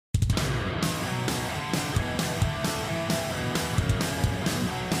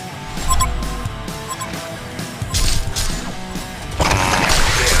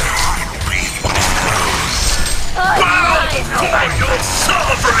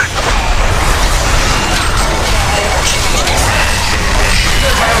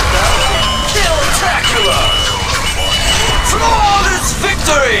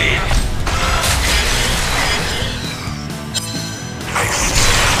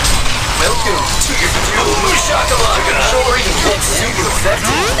Ooh, shakalaka! Sure, it's super effective.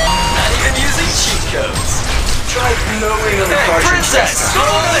 Not even using cheat codes. Try blowing on the cartridge. Princess, go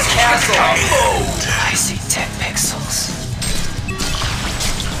to the castle! I see 10 pixels.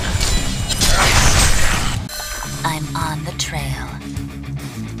 I'm on the trail.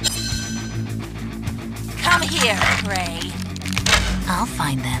 Come here, Prey. I'll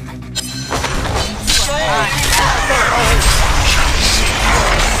find them.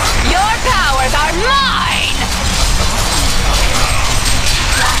 Your powers are mine!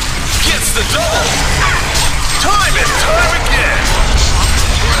 Gets the double! Time and time again!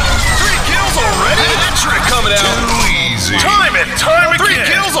 3 kills already? Hat-trick coming out! Too easy! Time and time again!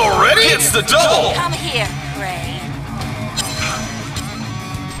 3 kills already? Gets the double! Come here, Prey.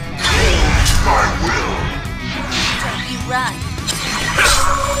 My will! Don't you run.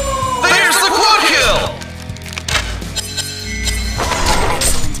 There's the quad kill!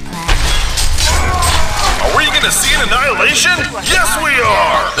 Excellent plan. Are we gonna see an annihilation? Yes, we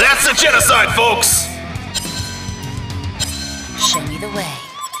are! That's a genocide, folks! Show me the way.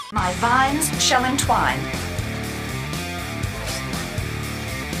 My vines shall entwine.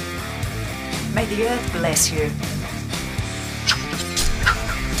 May the earth bless you.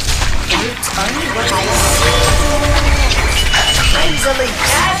 Roots only way. Easily.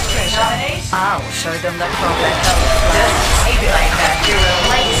 I'll show them the proper health plan. Maybe like that. You're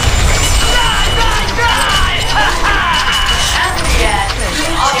late.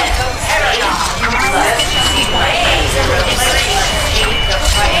 I'll get the paragon.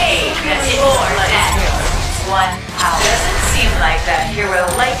 One power. Doesn't seem like that hero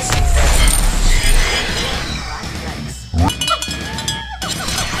likes you.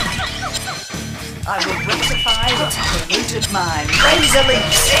 I will rectify its polluted mind. Razor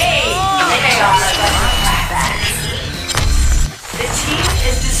leaf. The team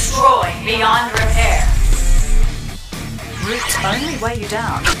is destroyed beyond repair. Roots only weigh you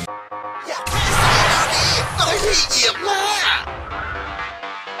down.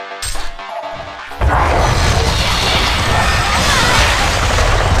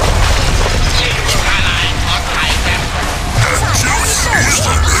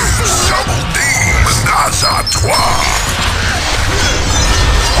 Menage à trois.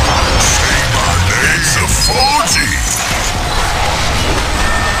 Say my name. It's a Fuji.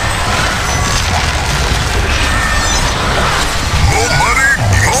 More money,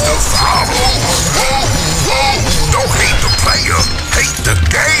 more follow. Whoa, whoa! Don't hate the player, hate the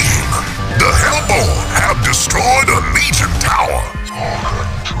game. The Hellborn have destroyed a Legion tower.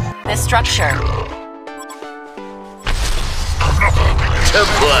 The structure. To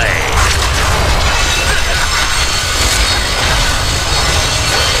play.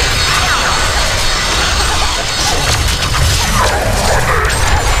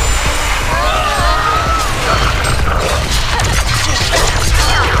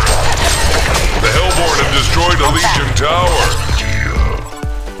 The Hellborn have destroyed a Legion tower.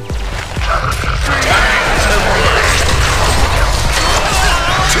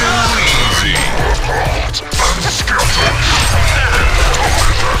 Too easy.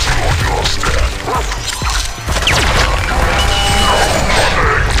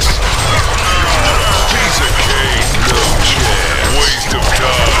 Piece of cake, no chance. Waste of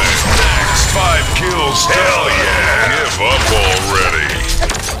time. Next 5 kills. Hell yeah! Give up already.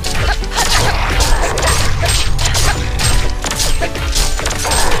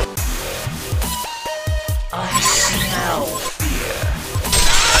 I smell fear.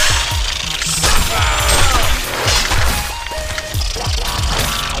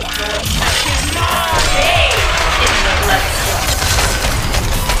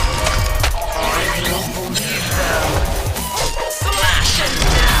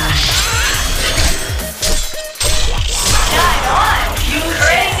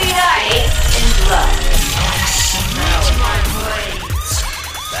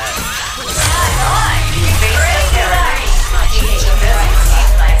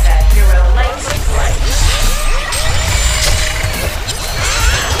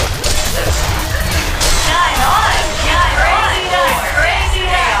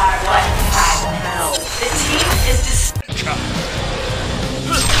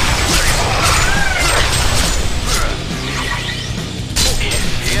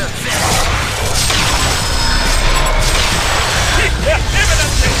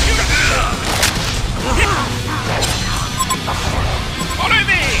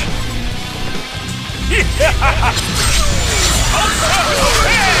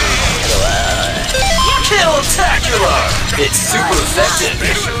 Kill-tacular! It's super effective.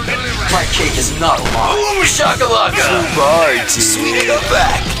 My cake is not a lie. Ooh, shakalaka! Sweet it up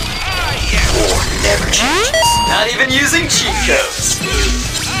back. War never changes. Not even using cheat codes.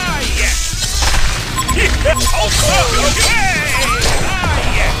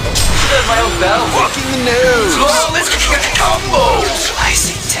 There's my own battle. Walking the nose. Flawless combo. I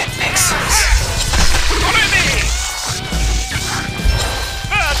see 10 pixels.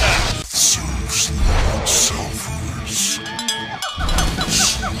 Serves not selfless.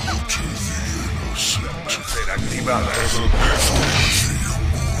 Slaughter the innocent. The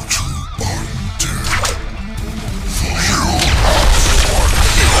immortal undead.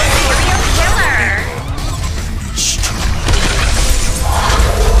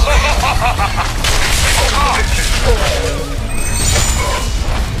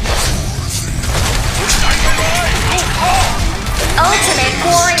 Ultimate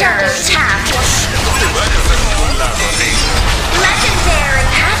warrior tap. Legendary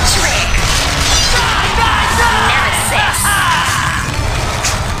hat-trick. Nemesis.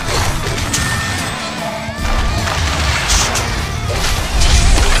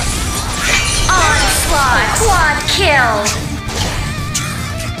 Onslaught. Quad kill.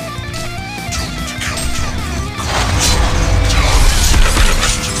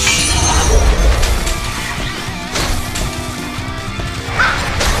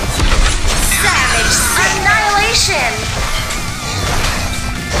 Annihilation!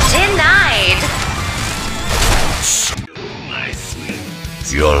 Denied!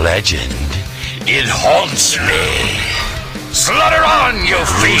 Your legend, it haunts me. Slaughter on, you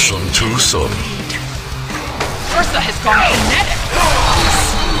fiend! Too soon. Ursa has gone kinetic.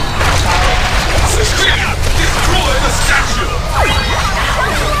 Destroy the statue!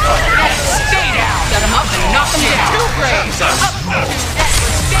 Stay down. Set him up and knock him down. Two graves.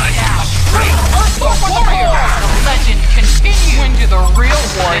 Stay down. Earthborn warrior. The legend continues. When do the real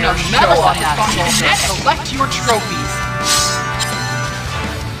warriors show up? Collect your trophies.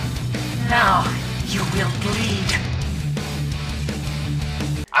 Now you will bleed.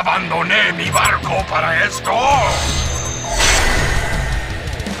 Abandoné mi barco para esto.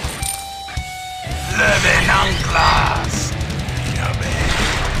 Leven anclas.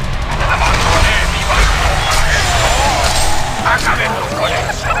 Abandoné mi barco para esto. Acabemos con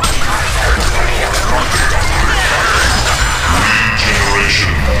eso.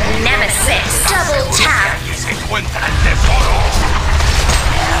 Generation. Nemesis. Double tap. Aquí se encuentra el tesoro.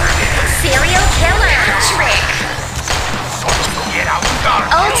 Serial killer. Trick. Solo tuviera un dardo.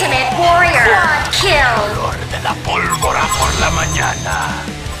 Ultimate warrior. Quad kill. Olor de la pólvora por la mañana.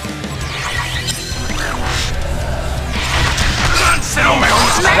 No me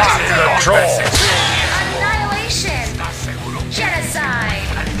gusta darle dos veces.